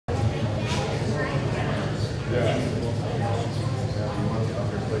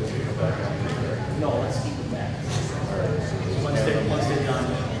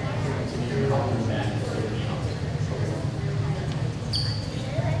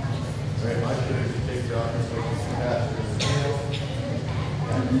For a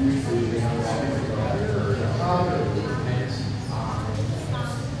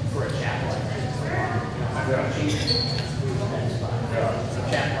chapel like that. The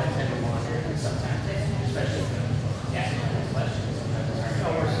chapel I tend to wander sometimes, especially when asking questions.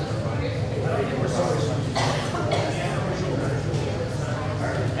 We're so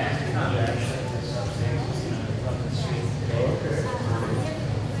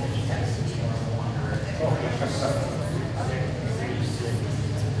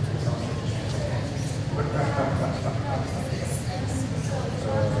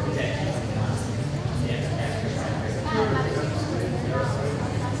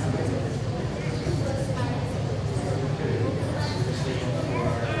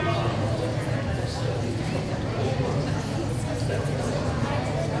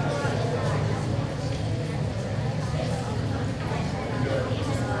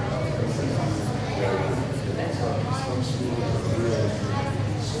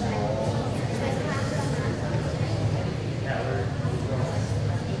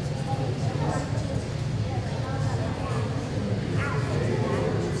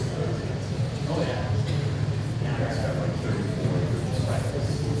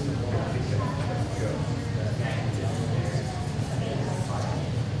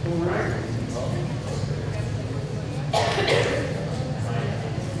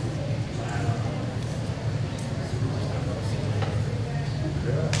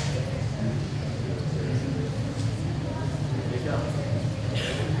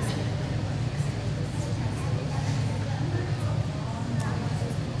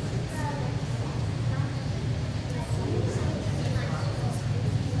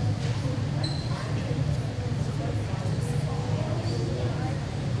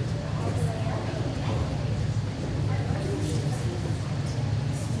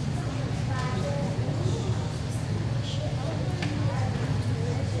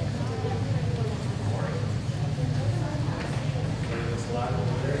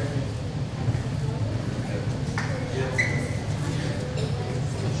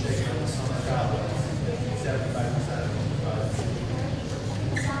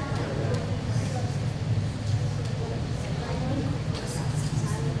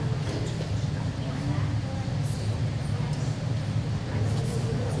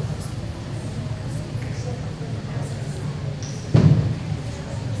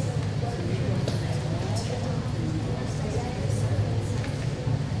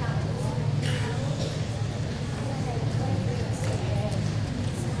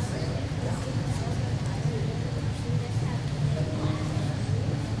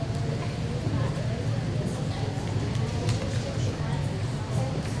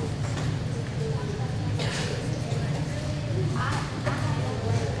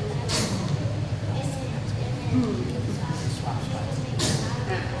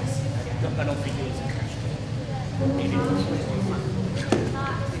I don't think it was interesting. Maybe it was.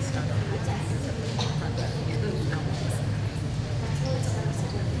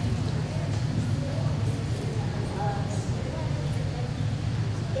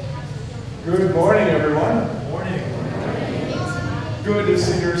 Good morning, everyone. Good morning. Good to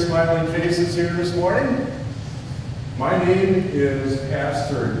see your smiling faces here this morning. My name is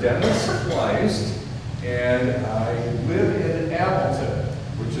Pastor Dennis Kleist, and I live in Appleton,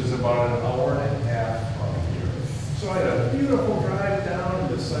 which is about an hour and a half from here. So I had a beautiful drive down in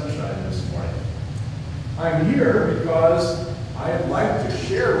the sunshine this morning. I'm here because I'd like to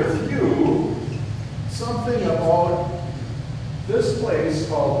share with you something about this place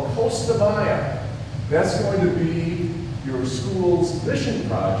called Costa Maya. That's going to be your school's mission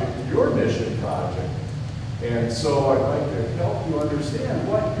project, your mission project. And so I'd like to help you understand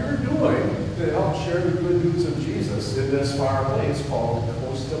what you're doing to help share the good news of Jesus in this far place called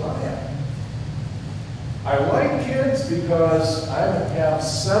Costa Maya. I like kids because I have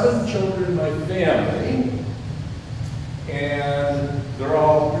 7 children in my family, and they're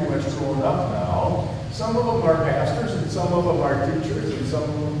all pretty much grown up now. Some of them are pastors, and some of them are teachers, and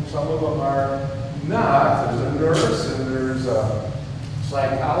some of them are not. There's a nurse, and there's a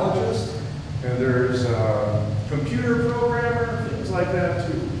psychologist, and there's a computer programmer, things like that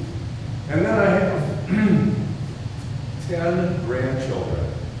too. And then I have 10 grandchildren,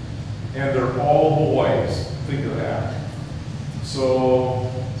 and they're all boys. Think of that. So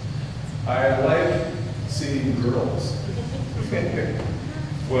I like seeing girls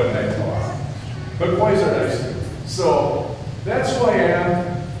when I talk. But boys are nice too. So that's who I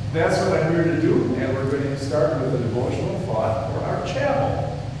am. That's what I'm here to do. And we're going to start with a devotional thought for our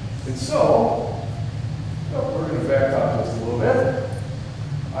chapel. And so, we're going to back up just a little bit.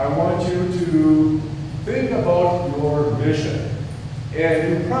 I want you to think about your mission.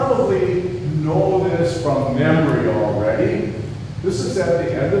 And you probably know this from memory already. This is at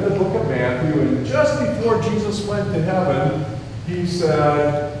the end of the book of Matthew, and just before Jesus went to heaven, he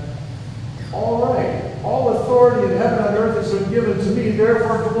said, all right, all authority in heaven and earth has been given to me,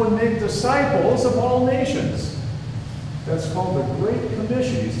 therefore go and make disciples of all nations. That's called the Great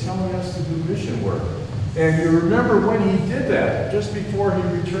Commission. He's telling us to do mission work. And you remember when he did that, just before he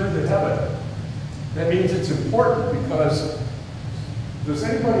returned to heaven. That means it's important because, does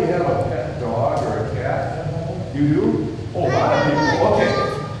anybody have a pet dog or a cat at home? You do? Oh, a lot of people.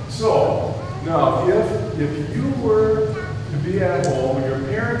 Okay. So, now, if you were to be at home and your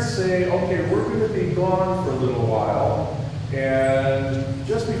parents say, okay, we're going to be gone for a little while, and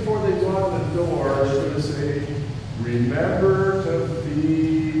just before they go out the door, they're going to say, remember to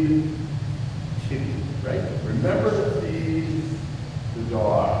feed Kitty, right? Remember to feed the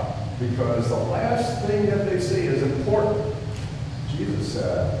dog, because the last thing that they say is important. Jesus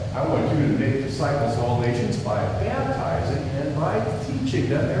said, I want you to make disciples of all nations by baptizing and by teaching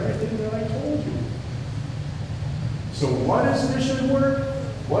them everything that I told you. So what is mission work?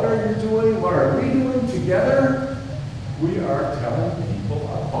 What are you doing? What are we doing together? We are telling people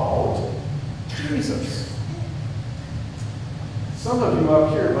about Jesus. Some of you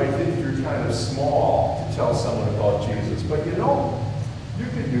up here might think you're kind of small to tell someone about Jesus, but you know, you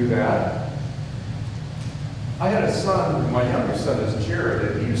could do that. I had a son, my younger son is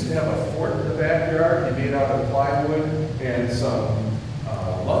Jared, and he used to have a fort in the backyard. He made out of plywood and some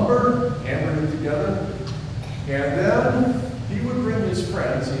lumber, hammered it together. And then he would bring his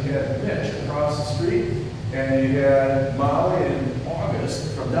friends. He had Mitch across the street, and he had Molly and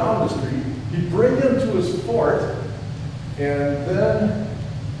August from down the street. He'd bring them to his fort, and then,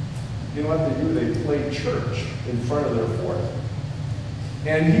 you know what they do? They play church in front of their fort.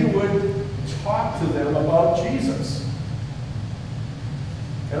 And he would talk to them about Jesus.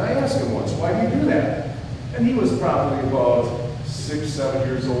 And I asked him once, why do you do that? And he was probably about 6, 7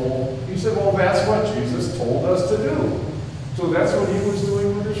 years old. He said, well, that's what Jesus told us to do. So that's what he was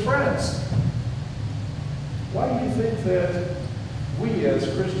doing with his friends. Why do you think that we as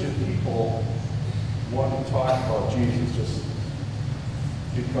Christian people want to talk about Jesus? Just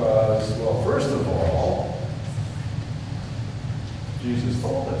because, well, first of all, Jesus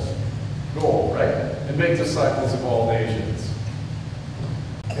told us, go, right? And make disciples of all nations.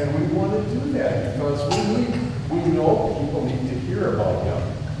 And we want to do that because we know people need to hear about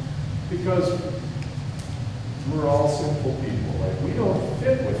him. Because we're all sinful people. Like, we don't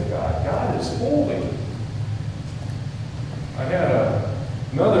fit with God. God is holy. I had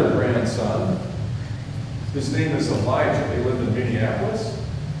another grandson. His name is Elijah. They live in Minneapolis.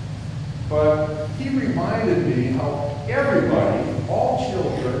 But he reminded me how everybody, all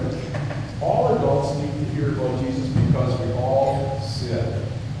children, all adults need to hear about Jesus because we all sin.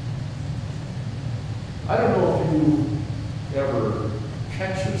 I don't know if you ever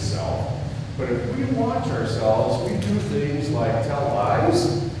catch yourself, but if we watch ourselves, we do things like tell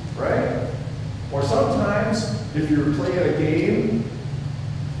lies, right? Or sometimes, if you're playing a game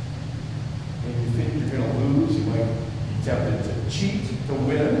and you think you're going to lose, you might be tempted to cheat to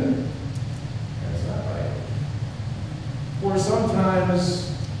win. That's not right. Or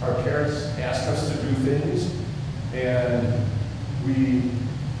sometimes our parents ask us to do things and we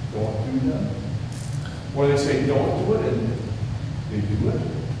don't do them. Or they say don't do it and they do it.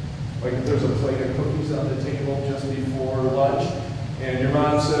 Like if there's a plate of cookies on the table just before lunch and your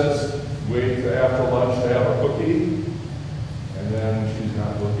mom says, wait till after lunch to have a cookie, and then she's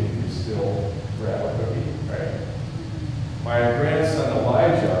not looking, you still grab a cookie, right? My grandson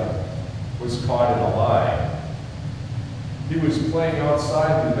Elijah was caught in a lie. He was playing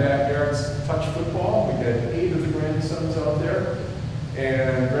outside in the backyard touch football. We had 8 of the grandsons out there.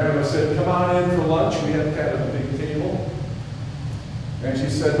 And Grandma said, come on in for lunch. We had kind of a big table. And she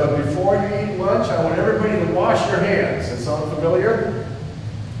said, but before you eat lunch, I want everybody to wash your hands. That sound familiar?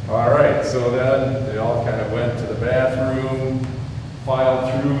 All right, so then they all kind of went to the bathroom,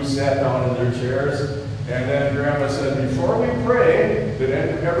 filed through, sat down in their chairs. And then Grandma said, before we pray, did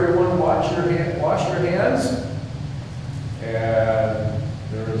everyone wash your hands? And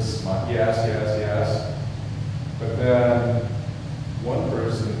there was yes. But then one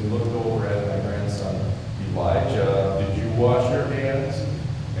person looked over at my grandson, Elijah, did you wash your hands?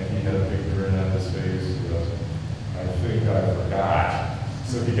 And he had a big grin on his face. He goes, I think I forgot.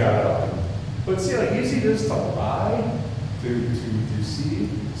 So he got up. But see how easy it is to lie, to deceive?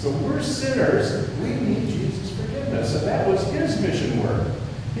 So we're sinners. We need Jesus' forgiveness. And that was his mission work.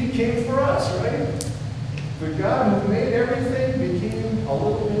 He came for us, right? The God who made everything became a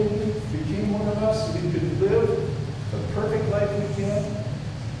little baby, became one of us so we could perfect life we can,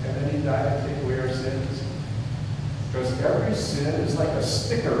 and then he died to take away our sins. Because every sin is like a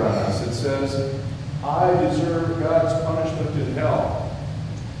sticker on us. It says, I deserve God's punishment in hell.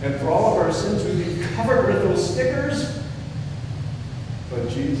 And for all of our sins, we'd be covered with those stickers. But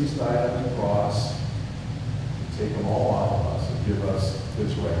Jesus died on the cross to take them all off of us and give us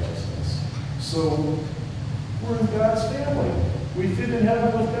his righteousness. So we're in God's family. We fit in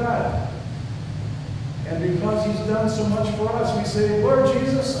heaven with God. And because he's done so much for us, we say, Lord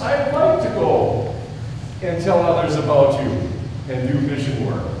Jesus, I'd like to go and tell others about you and do mission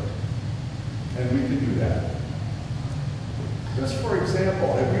work. And we can do that. Just for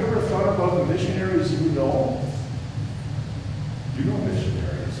example, have you ever thought about the missionaries you know? You know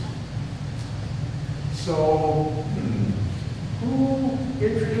missionaries. So, who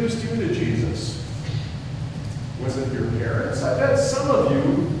introduced you to Jesus? Was it your parents? I bet some of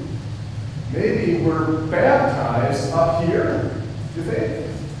you maybe were baptized up here. Do you think?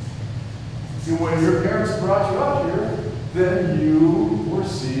 And when your parents brought you up here, then you were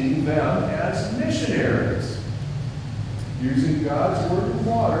seeing them as missionaries, using God's word and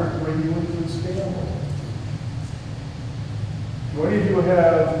water to bring you into his family. Do any of you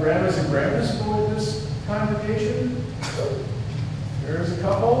have grandmas and grandpas go in this congregation? There's a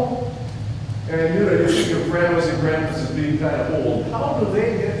couple. And you know, you think of grandmas and grandpas as being kind of old. How do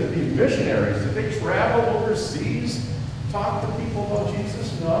they get to be missionaries? Did they travel overseas, talk to people about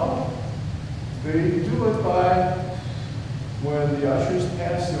Jesus? No. They do it by, when the ushers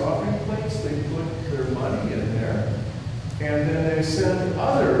pass the offering plates, they put their money in there, and then they send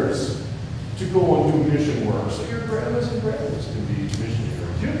others to go and do mission work. So your grandmas and grandpas can be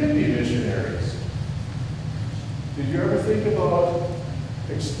missionaries. You can be missionaries. Did you ever think about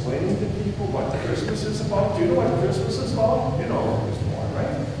explaining to people what Christmas is about? Do you know what Christmas is about? You know where he was born,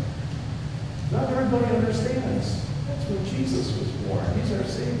 right? Not everybody understands. That's when Jesus was born. He's our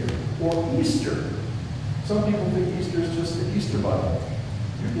Savior. Or Easter. Some people think Easter is just the Easter bunny.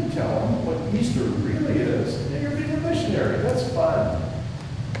 You can tell them what Easter really is, and you're being a missionary. That's fun.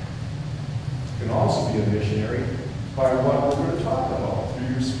 You can also be a missionary by what we're going to talk about through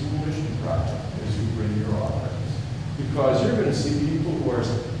your school mission project as you bring your offerings. Because you're going to see people who are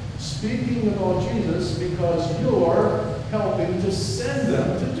speaking about Jesus because you're helping to send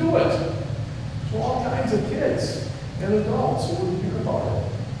them to do it. To all kinds of kids and adults who will hear about it.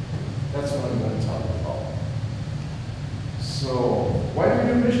 That's what I'm going to talk about. So, why do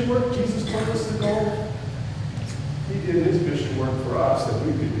we do mission work? Jesus told us to go. He did his mission work for us that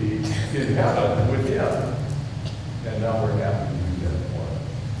we could be in heaven with him. And now we're happy to do that for him.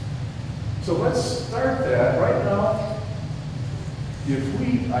 So let's start that right now.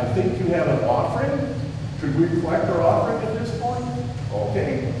 I think you have an offering. Should we collect our offering at this point?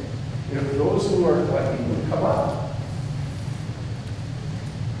 Okay. If those who are collecting would come up.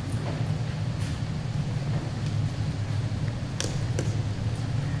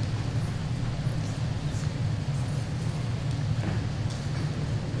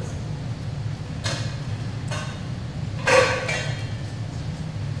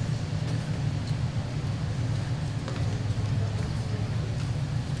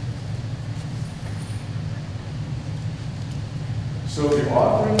 So the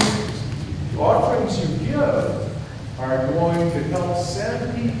offerings you give are going to help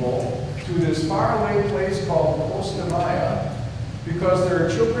send people to this faraway place called Costa Maya, because there are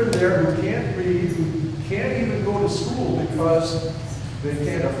children there who can't read, who can't even go to school because they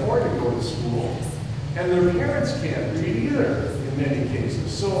can't afford to go to school, and their parents can't read either in many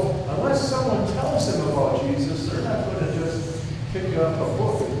cases. So unless someone tells them about Jesus, they're not going to just pick up a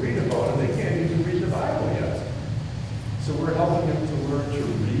book and read about it. They can't even read the Bible yet. So we're helping them to learn to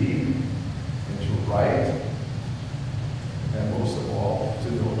read and to write, and most of all,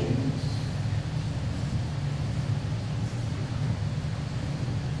 to know Jesus.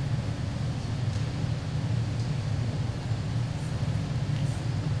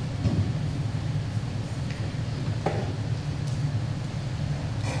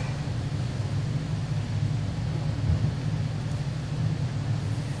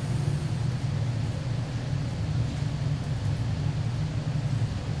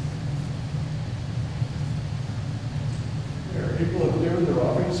 People have given their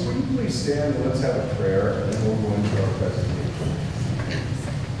offerings. Will you please stand and let's have a prayer, and then we'll go into our presentation.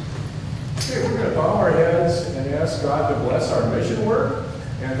 Okay, we're going to bow our heads and ask God to bless our mission work,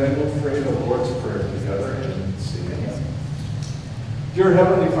 and then we'll pray the Lord's Prayer together and sing a hymn. Dear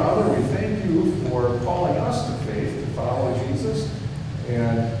Heavenly Father, we thank you for calling us to faith, to follow Jesus,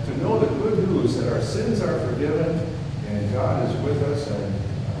 and to know the good news that our sins are forgiven, and God is with us, and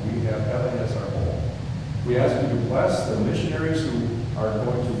we have heaven as our home. We ask you to bless the missionaries who are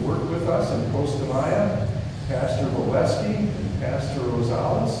going to work with us in Costa Maya, Pastor Valesky and Pastor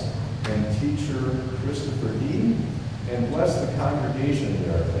Rosales, and teacher Christopher E. And bless the congregation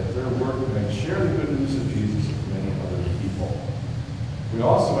there at their work and share the good news of Jesus with many other people. We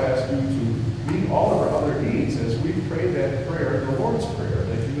also ask you to meet all of our other needs as we pray that prayer, the Lord's Prayer,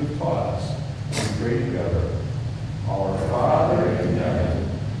 that you have taught us. We pray together. Our Father in heaven,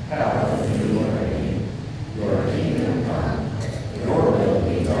 hallowed be your name. Your kingdom come, your will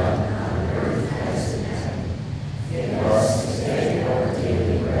be done on earth as in heaven. Give us today our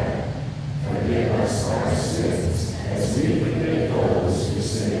daily bread. Forgive us our sins, as we forgive those who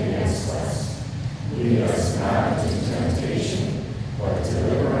sin against us. Lead us not into temptation, but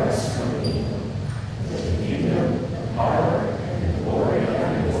deliver us from evil. For the kingdom, the power, and the glory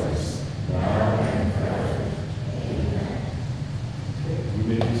are yours, now and forever. Amen. You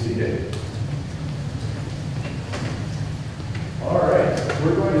may be seated. All right,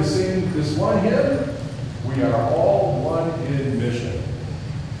 we're going to sing this one hymn. We are all one in mission.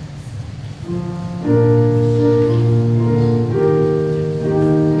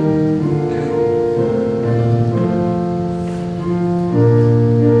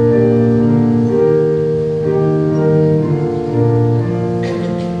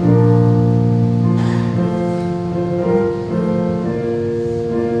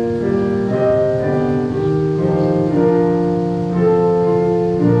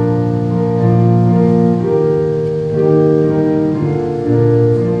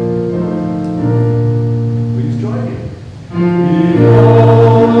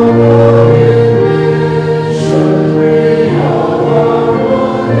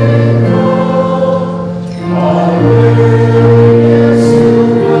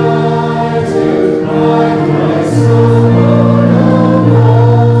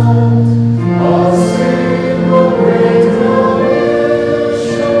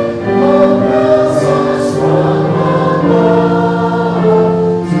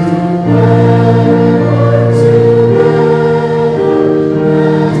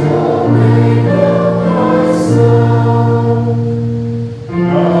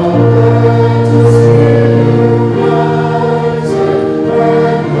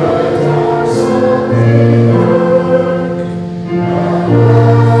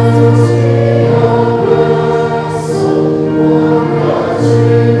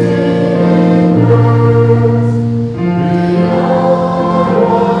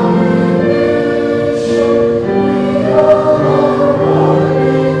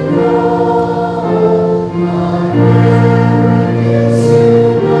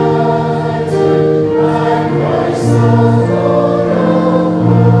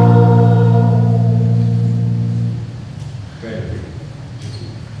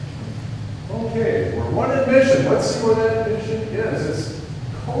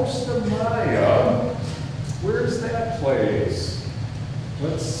 Costa Maya, where's that place?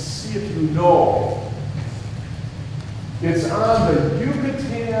 Let's see if you know. It's on the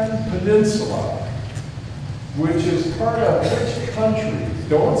Yucatan Peninsula, which is part of which country?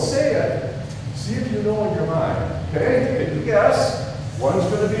 Don't say it. See if you know in your mind. Okay, take a guess. One's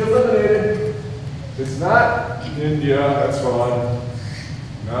going to be eliminated. It's not India, that's wrong.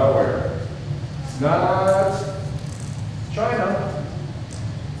 Now where? It's not China.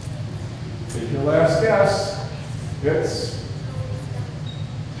 Take your last guess. It's,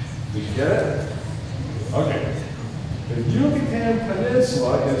 did you get it? Okay. The Yucatan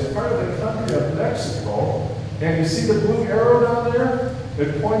Peninsula is part of the country of Mexico, and you see the blue arrow down there?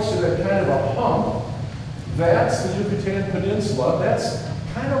 It points to that kind of a hump. That's the Yucatan Peninsula. That's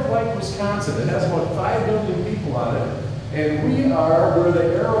kind of like Wisconsin. It has about 5 million people on it, and we are where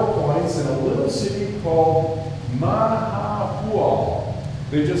the arrow points in a little city called Mahahual.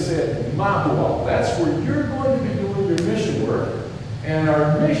 They just say it, Mahahual. That's where you're going to be doing your mission work, and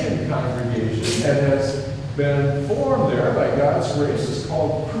our mission congregation that has been formed there by God's grace is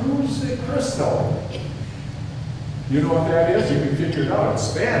called Cruz de Cristo. You know what that is? You can figure it out in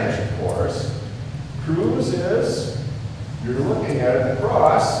Spanish, of course. Cruz is, you're looking at it, the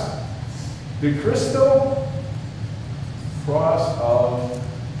cross. De Cristo, cross of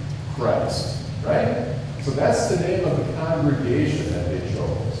Christ, right? So that's the name of the congregation that they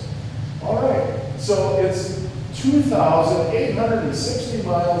chose. All right, so it's 2,860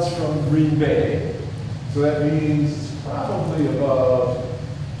 miles from Green Bay. So that means it's probably about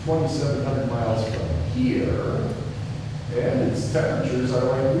 2,700 miles from here. And its temperatures are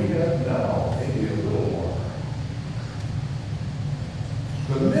like we have now, maybe a little warmer.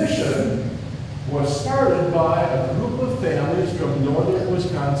 The mission was started by a group of families from northern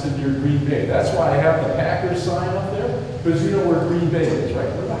Wisconsin near Green Bay. That's why I have the Packers sign up there, because you know where Green Bay is, right?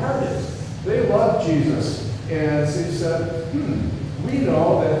 Where the heart is. They love Jesus. And so he said, we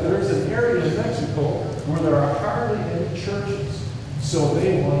know that there's an area in Mexico where there are hardly any churches. So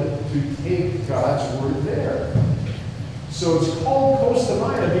they wanted to take God's word there. So it's called Costa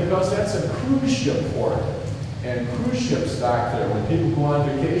Maya because that's a cruise ship port. And cruise ships dock there when people go on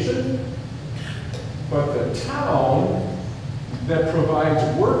vacation. But the town that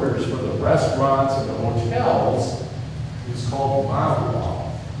provides workers for the restaurants and the hotels is called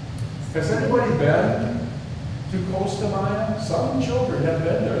Maya. Has anybody been to Costa Maya? Some children have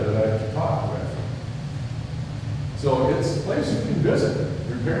been there that I've talked with. So it's a place you can visit.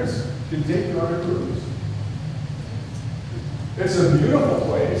 Your parents can take you on a cruise. It's a beautiful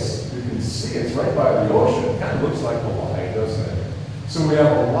place. You can see it's right by the ocean. It kind of looks like Hawaii, doesn't it? So we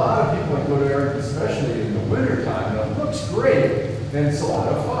have a lot of people that go there, especially in the wintertime, and it looks great, and it's a lot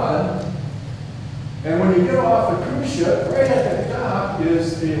of fun. And when you get off the cruise ship, right at the dock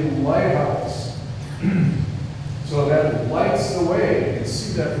is a lighthouse. So that lights the way. You can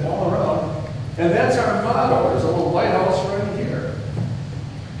see that from all around. And that's our motto. There's a little lighthouse right here.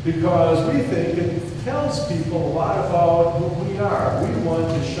 Because we think it tells people a lot about who we are. We want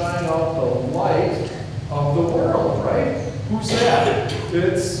to shine out the light of the world, right? Who's that?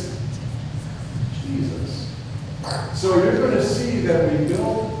 It's Jesus. So you're going to see that we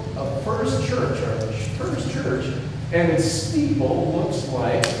built a first church, and its steeple looks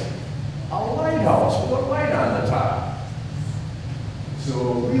like a lighthouse with a light on the top.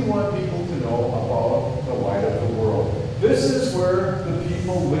 So we want people to know about the light of the world. This is where the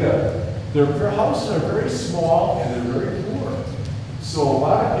people live. Their houses are very small and they're very poor. So a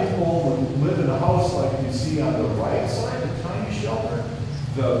lot of people would live in a house like you see on the right side, a tiny shelter.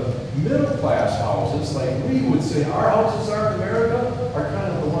 The middle class houses, like we would say our houses are in America, are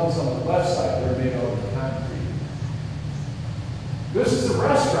kind of the ones on the left side. They're made out of concrete. This is the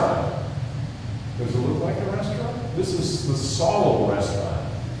restaurant. Does it look like a restaurant? This is the Solo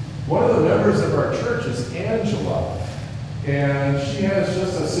restaurant. One of the members of our church is Angela. And she has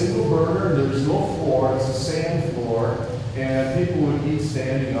just a single burner, and there's no floor, it's a sand floor, and people would eat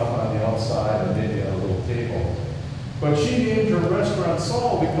standing up on the outside and maybe on a little table. But she named her restaurant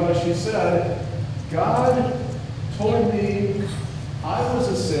Saul because she said, God told me I was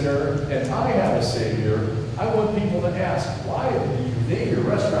a sinner and I have a Savior. I want people to ask, why did you name your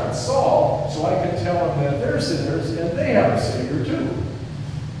restaurant Saul, so I can tell them that they're sinners and they have a Savior too.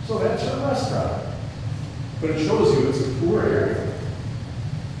 So that's her restaurant. But it shows you it's a poor area.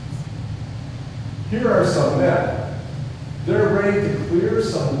 Here are some men. They're ready to clear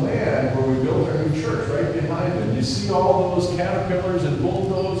some land where we built our new church, right behind them. You see all those caterpillars and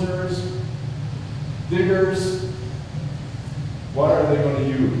bulldozers, diggers. What are they going to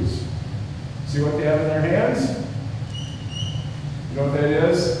use? See what they have in their hands? You know what that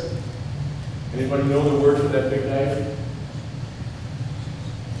is? Anybody know the word for that big knife?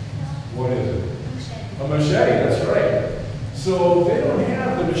 What is it? A machete, that's right. So they don't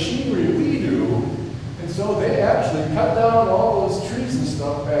have the machinery we do, and so they actually cut down all those trees and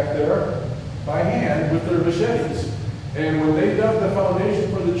stuff back there by hand with their machetes. And when they dug the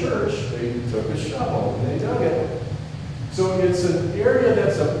foundation for the church, they took a shovel and they dug it. So it's an area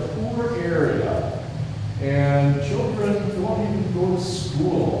that's a poor area, and children don't even go to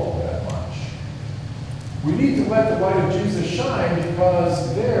school all that much. We need to let the light of Jesus shine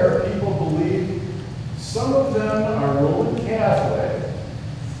because there people believe. Some of them are Roman Catholic,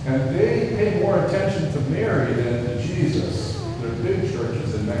 and they pay more attention to Mary than to Jesus. They're big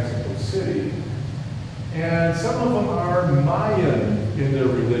churches in Mexico City. And some of them are Mayan in their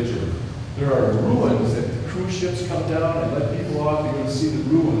religion. There are ruins that the cruise ships come down and let people off to go see the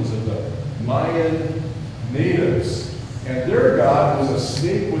ruins of the Mayan natives. And their god was a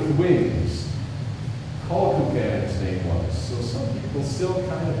snake with wings. Calcucan, his name was. So some people still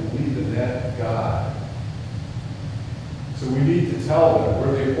kind of believe in that god. So we need to tell them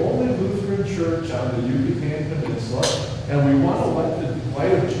we're the only Lutheran church on the Yucatan Peninsula, and we want to let the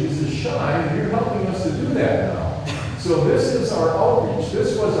light of Jesus shine, and you're helping us to do that now. So this is our outreach.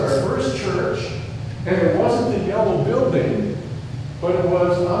 This was our first church, and it wasn't the yellow building, but it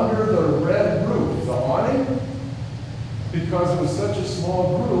was under the red roof, the awning. Because it was such a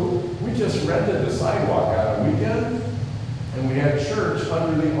small group, we just rented the sidewalk on a weekend, and we had church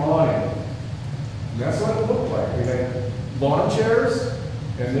under the awning. And that's what it looked like. We had lawn chairs,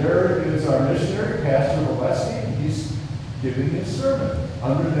 and there is our missionary, Pastor Molesky. He's giving his sermon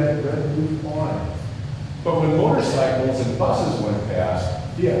under that red roof awning. But when motorcycles and buses went past,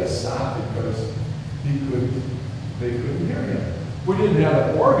 He had to stop because they couldn't hear him. We didn't have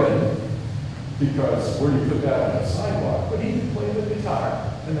an organ because where do you put that on a sidewalk? But he could play the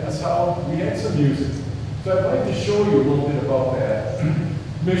guitar, and that's how we had some music. So I'd like to show you a little bit about that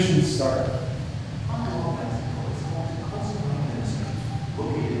mission start. Costa Maya Ministries,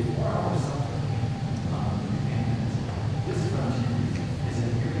 located 4 hours south of and this frontier is an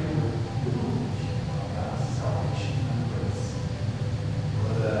area with the village of God's salvation and grace.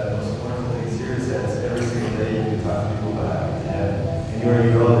 One of the most wonderful things here is that every single day you can talk to people about having and anywhere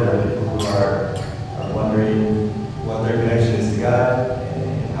you go, there are people who are wondering what their connection is to God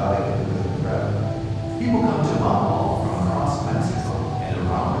and how they can live with forever. People come to Mount from across Mexico and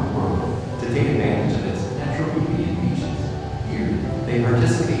around the world to take advantage of its natural beauty and beaches. Here, they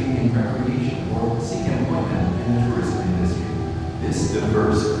participate in recreation or seek employment in the tourism industry. This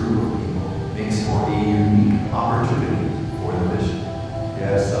diverse group of people makes for a unique opportunity for the mission. You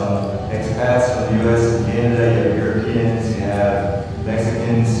have some expats from the U.S. and Canada, you have Europeans, you have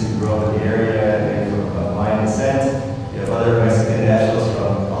Mexicans who grow up in the area and of Mayan descent, you have other Mexican nationals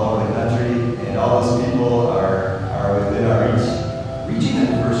from all over the country, and all those people are within our reach. Reaching a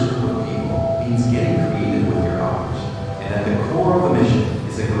diverse group of people means getting creative with your outreach. And at the core of the mission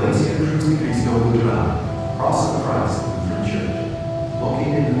is the Iglesia Cristo Lutheran, Cross of Christ Lutheran Church.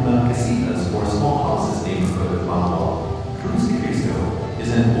 Located in the casitas or small houses neighborhood of Mount Cruz de Cristo is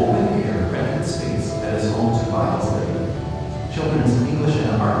an open-air rented space that is home to Bible study, children's English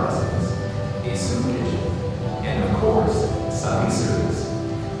and art lessons, a soup kitchen, and of course, Sunday service.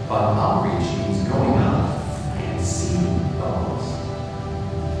 But outreach means going out and seeing the lost.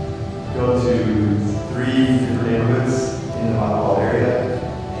 Go to 3 different neighborhoods in the Mount area,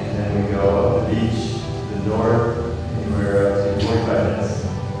 and then we go up the beach, the north, anywhere up to 45 minutes,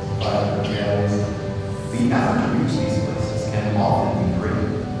 500 families. The effort to reach these places can often be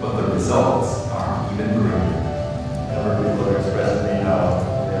great, but the results are even greater. A number of people have expressed to me how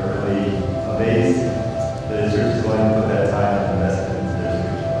they're really amazed that the church is going to put that time and investment into their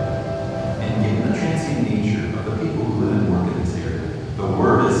spiritual life. And given the transient nature of the people who live and work in this area, the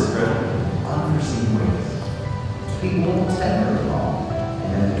word is spreading in unforeseen ways. People don't stay very long, and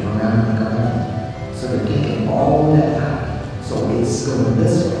then they turn around and come home. So they're taking all that time. So it's going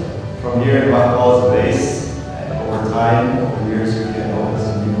this way. From here in Mount Paul's base, and over time, over the years, we can open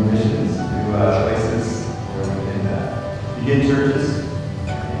some new missions, new places where we can begin churches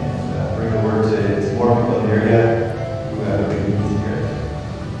and bring the word to more people in the area who have a big need here.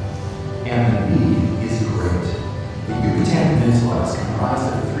 And the need is great. The Yucatan Peninsula is comprised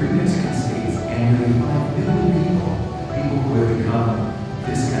of 3 Mexican states and nearly 5 billion people who have become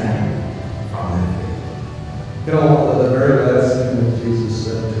disconnected from their faith. You know, the very last thing that Jesus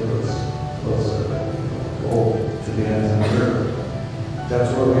said to us was, go to the ends of the earth. That's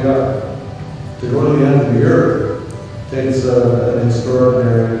where we are. To go to the end of the earth takes an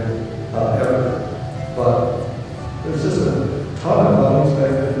extraordinary effort. But there's just a ton of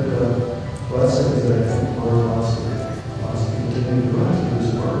unexpected blessings that I think the Lord wants to continue to run through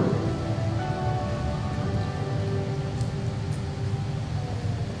His Word.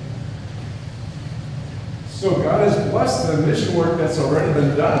 So God has blessed the mission work that's already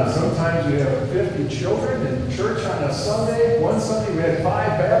been done. Sometimes we have 50 children in church on a Sunday. One Sunday we had 5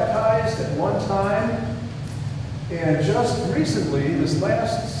 baptized at one time. And just recently, this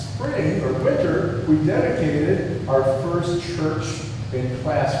last spring or winter, we dedicated our first church and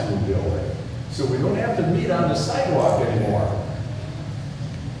classroom building. So we don't have to meet on the sidewalk anymore.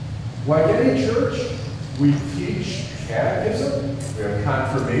 Like any church, we teach catechism, we have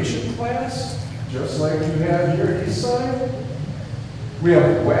confirmation class, just like you have here at Eastside. We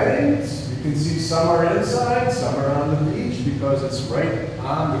have weddings. You can see some are inside, some are on the beach because it's right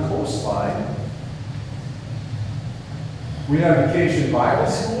on the coastline. We have Vacation Bible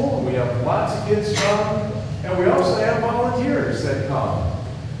School. We have lots of kids come. And we also have volunteers that come.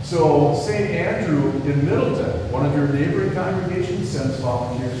 So St. Andrew in Middleton, one of your neighboring congregations, sends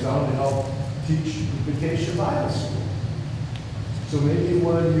volunteers down to help teach Vacation Bible School. So maybe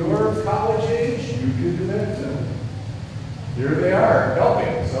when you're college age, you can do that too. Here they are,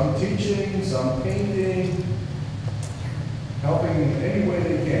 helping. Some teaching, some painting, helping any way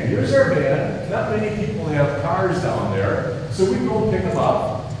they can. Here's our van. Not many people have cars down there, so we go pick them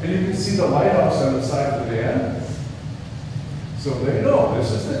up. And you can see the lighthouse on the side of the van. So they know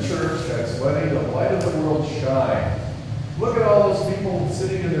this is the church that's letting the light of the world shine. Look at all those people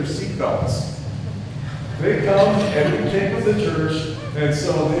sitting in their seatbelts. They come and we take them to church, and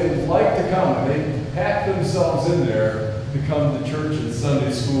so they like to come, and they pack themselves in there to come to church and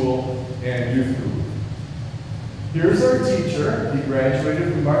Sunday school and youth group. Here's our teacher. He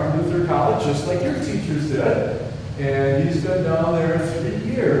graduated from Martin Luther College just like your teachers did. And he's been down there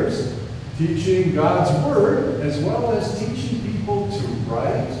 3 years teaching God's Word as well as teaching people to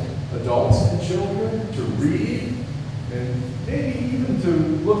write, adults and children, to read, and maybe even to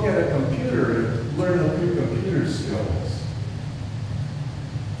look at a computer and learn a few computer skills.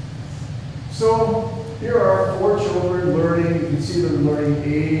 So here are 4 children learning. You can see them learning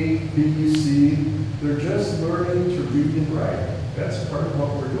A, B, C. They're just learning to read and write. That's part of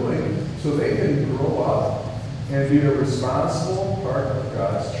what we're doing so they can grow up and be a responsible part of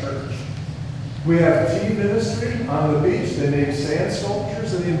God's church. We have tea ministry on the beach. They make sand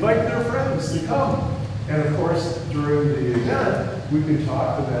sculptures and they invite their friends to come. And of course, during the event, we can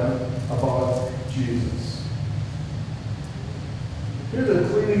talk to them about Jesus. Here they're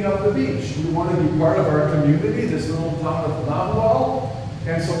cleaning up the beach. We want to be part of our community, this little town of Nahual.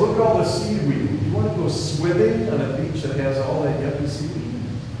 And so look at all the seaweed. You want to go swimming on a beach that has all that yucky seaweed?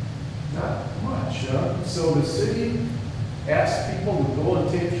 Not much. So the city asked people to go and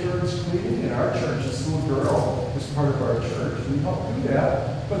take turns cleaning in our church. This little girl is part of our church. We help do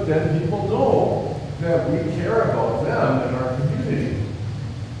that. But then people know that we care about them and our community.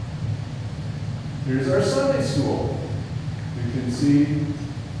 Here's our Sunday school. You can see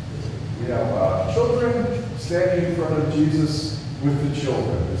we have children standing in front of Jesus with the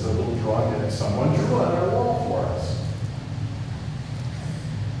children. There's a little drawing that someone drew on our wall for us.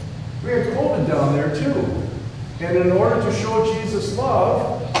 We had COVID down there too. And in order to show Jesus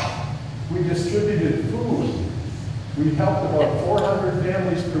love, we distributed food. We helped about 400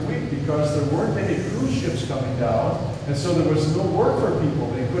 families per week because there weren't many cruise ships coming down, and so there was no work for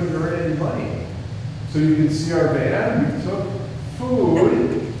people. They couldn't earn any money. So you can see our van. We took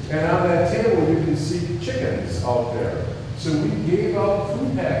food, and on that table you can see chickens out there. So we gave out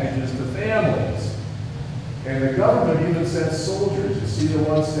food packages to families. And the government even sent soldiers. You see the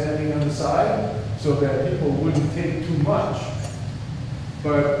one standing on the side? So that people wouldn't take too much.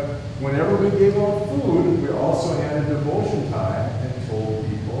 But whenever we gave out food, we also had a devotion time and told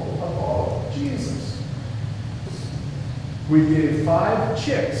people about Jesus. We gave 5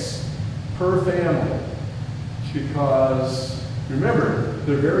 chicks per family because, remember,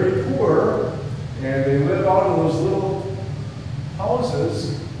 they're very poor and they live out in those little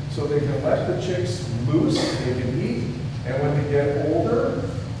houses so they can let the chicks loose, they can eat, and when they get older,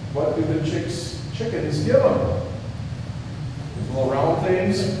 what do the chickens give them? Those little round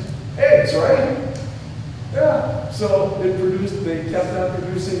things, eggs, right? Yeah, so they kept on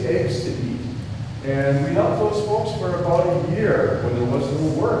producing eggs to eat. And we helped those folks for about a year when there was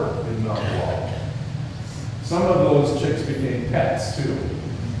no work in Nahual. Some of those chicks became pets too.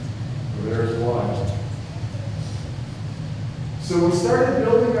 There's one. So we started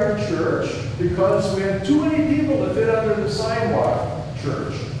building our church because we had too many people to fit under the sidewalk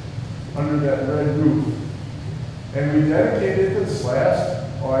church, under that red roof. And we dedicated this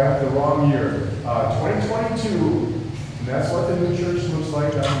last, I have the wrong year, 2022, and that's what the new church looks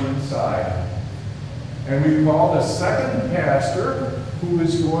like on the inside. And we called a second pastor who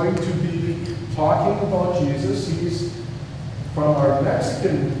is going to be talking about Jesus. He's from our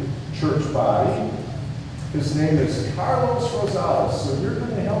Mexican church body. His name is Carlos Rosales, so you're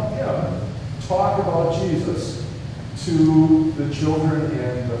going to help him talk about Jesus to the children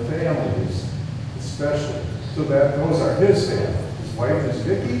and the families, especially. So that those are his family. His wife is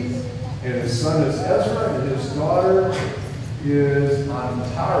Vicky, and his son is Ezra, and his daughter is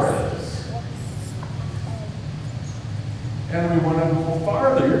Antares. And we want to go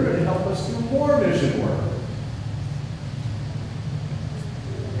farther. You're going to help us do more mission work.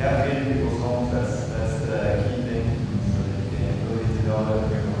 Yeah, feeding people's homes, that's the key thing. So they can really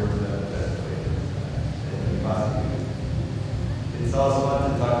develop and work the best way that we possibly do. It's also fun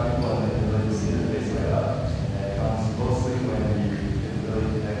to talk to people and really see their face light up. And it comes mostly when you can really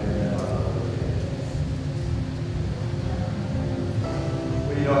connect with them on those things.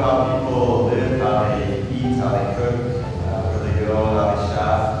 When you know how people live, how they eat, how they cook, where they go, how they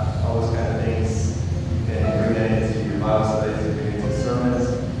shop, all those kind of things, you can bring that into your Bible studies, you bring it into sermons.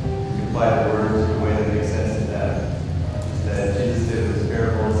 Apply the word to a way that makes sense to them. That Jesus did with his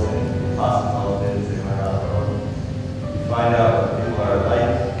parables and the apostles all did as they went around the world. You find out what people are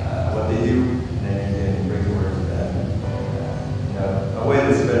like,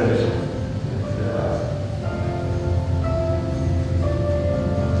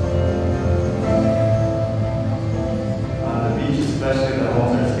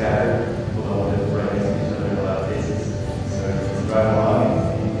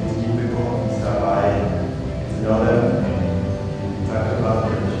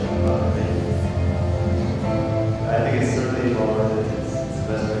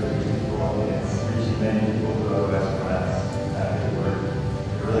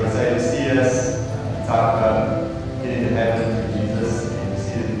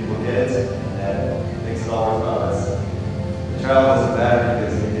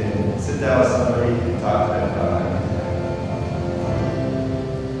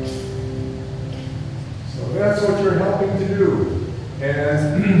 That's what you're helping to do.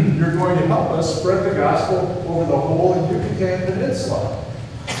 And you're going to help us spread the gospel over the whole Yucatan Peninsula.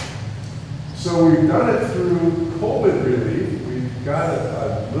 So we've done it through COVID relief. We've got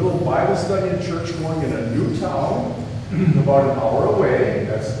a little Bible study and church going in a new town about an hour away.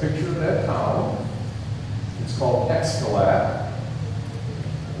 That's a picture of that town. It's called Escalade.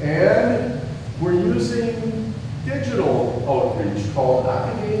 And we're using digital outreach called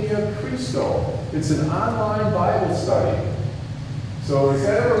Academia Cristo. It's an online Bible study. So does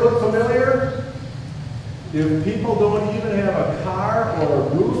that ever look familiar? If people don't even have a car or a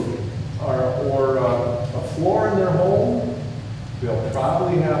roof or a floor in their home, they'll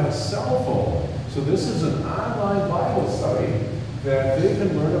probably have a cell phone. So this is an online Bible study that they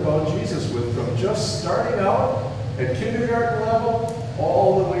can learn about Jesus with, from just starting out at kindergarten level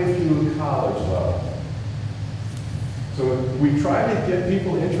all the way through college level. So we try to get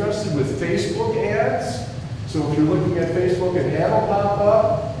people interested with Facebook ads. So if you're looking at Facebook, an ad will pop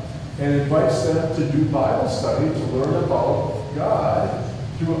up and invites them to do Bible study to learn about God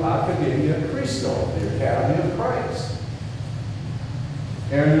through Academia Cristo, the Academy of Christ.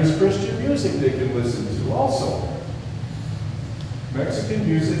 And there's Christian music they can listen to also. Mexican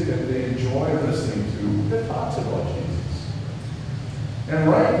music that they enjoy listening to that talks about Jesus. And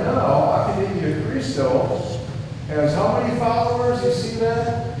right now, Academia Cristo has how many followers? You see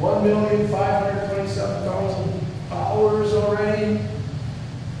that? 1,527,000 followers already.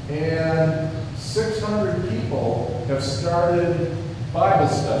 And 600 people have started Bible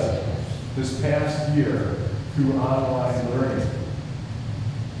study this past year through online learning.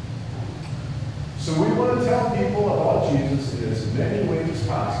 So we want to tell people about Jesus in as many ways as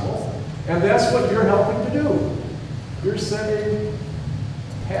possible. And that's what you're helping to do. You're sending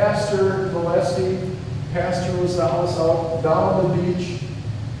Pastor Valesti, Pastor Rosales out down on the beach,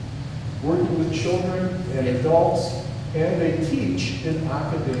 working with children and adults, and they teach in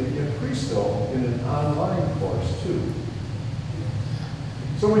Academia Cristo in an online course too.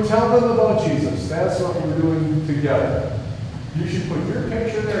 So we tell them about Jesus. That's what we're doing together. You should put your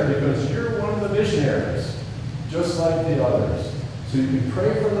picture there because you're one of the missionaries, just like the others. So you can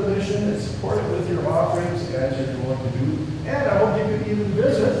pray for the mission and support it with your offerings as you're going to do. And I hope you can even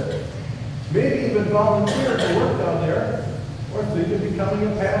visit, maybe even volunteer to work down there, or think of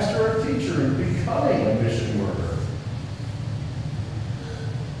becoming a pastor or a teacher and becoming a mission worker.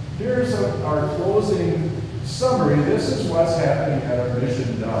 Here's our closing summary. This is what's happening at our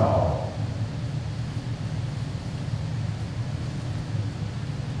mission now.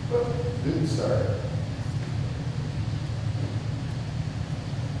 Didn't start.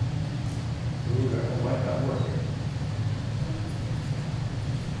 Ooh, that might not work.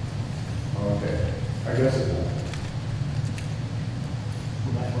 Okay, I guess it won't.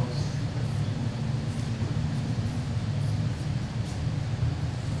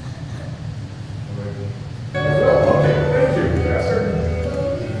 Okay, thank you, Pastor.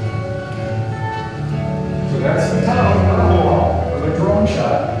 So that's the town, with a drone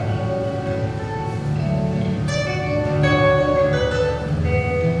shot.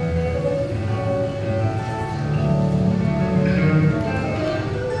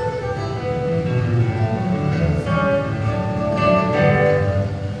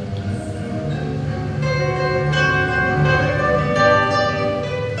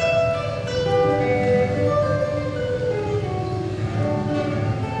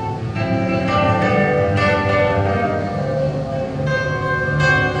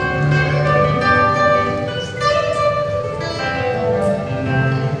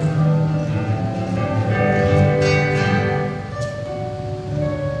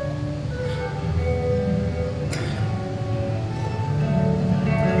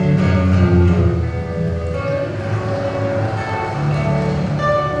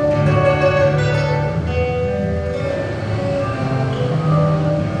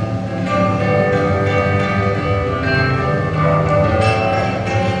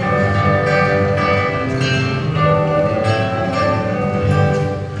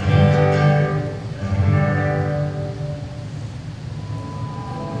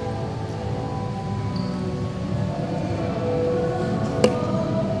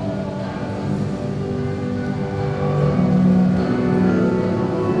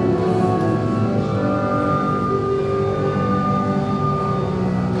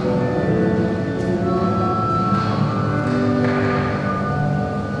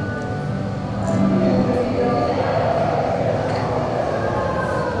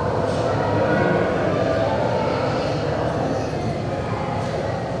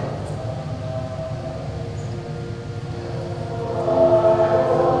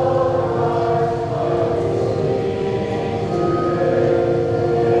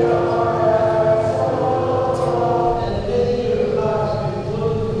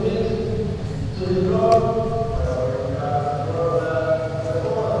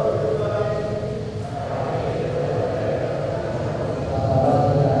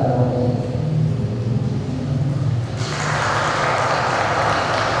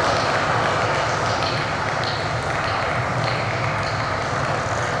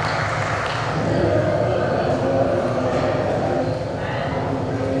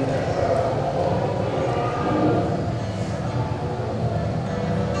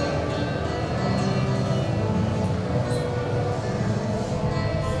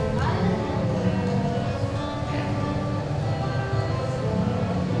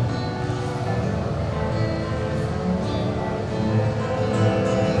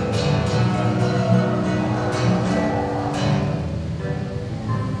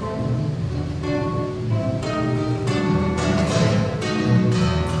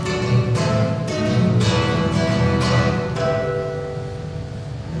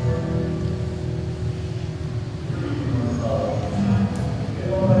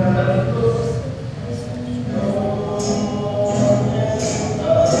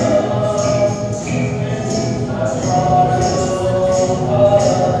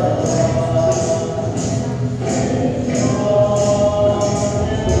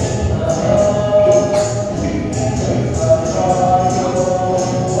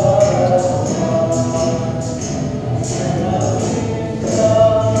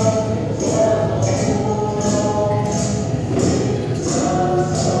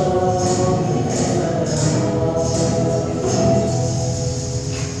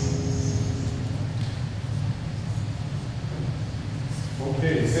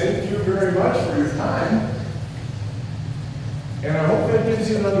 gives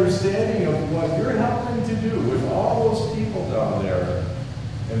you an understanding of what you're helping to do with all those people down there.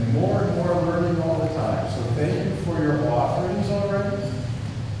 And more learning all the time. So thank you for your offerings already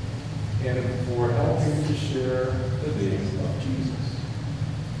and for helping to share the name of Jesus.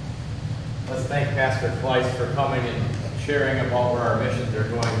 Let's thank Pastor Kleist for coming and sharing about where our missions are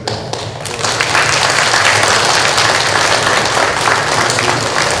going to.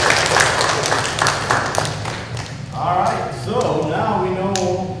 All right, so now we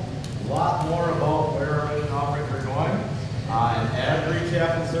know a lot more about where our mission offerings are going. And every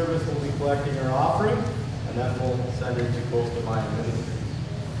chapel service will be collecting our offering, and then we'll send it to Costa Maya Ministries.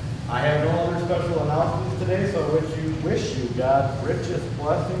 I have no other special announcements today, so I wish you God's richest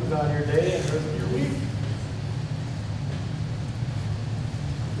blessings on your day and the rest of your week.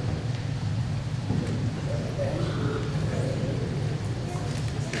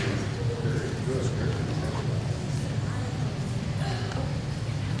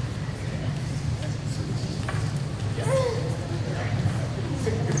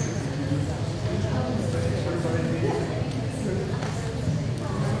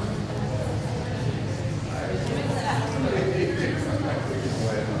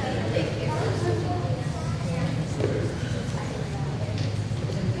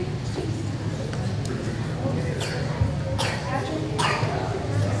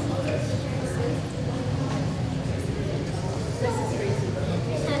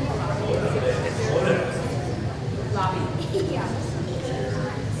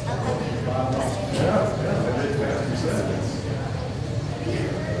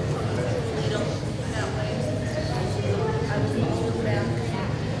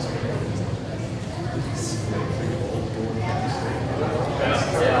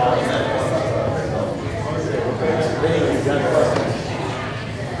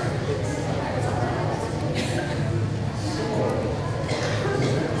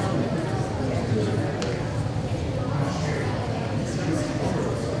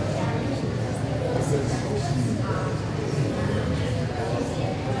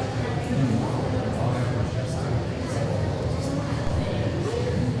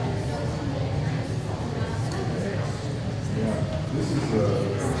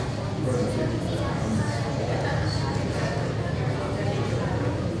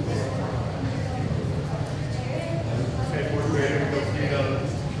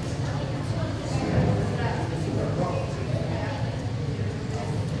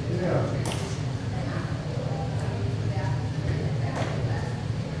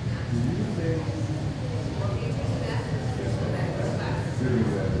 Do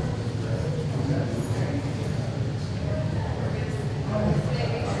that.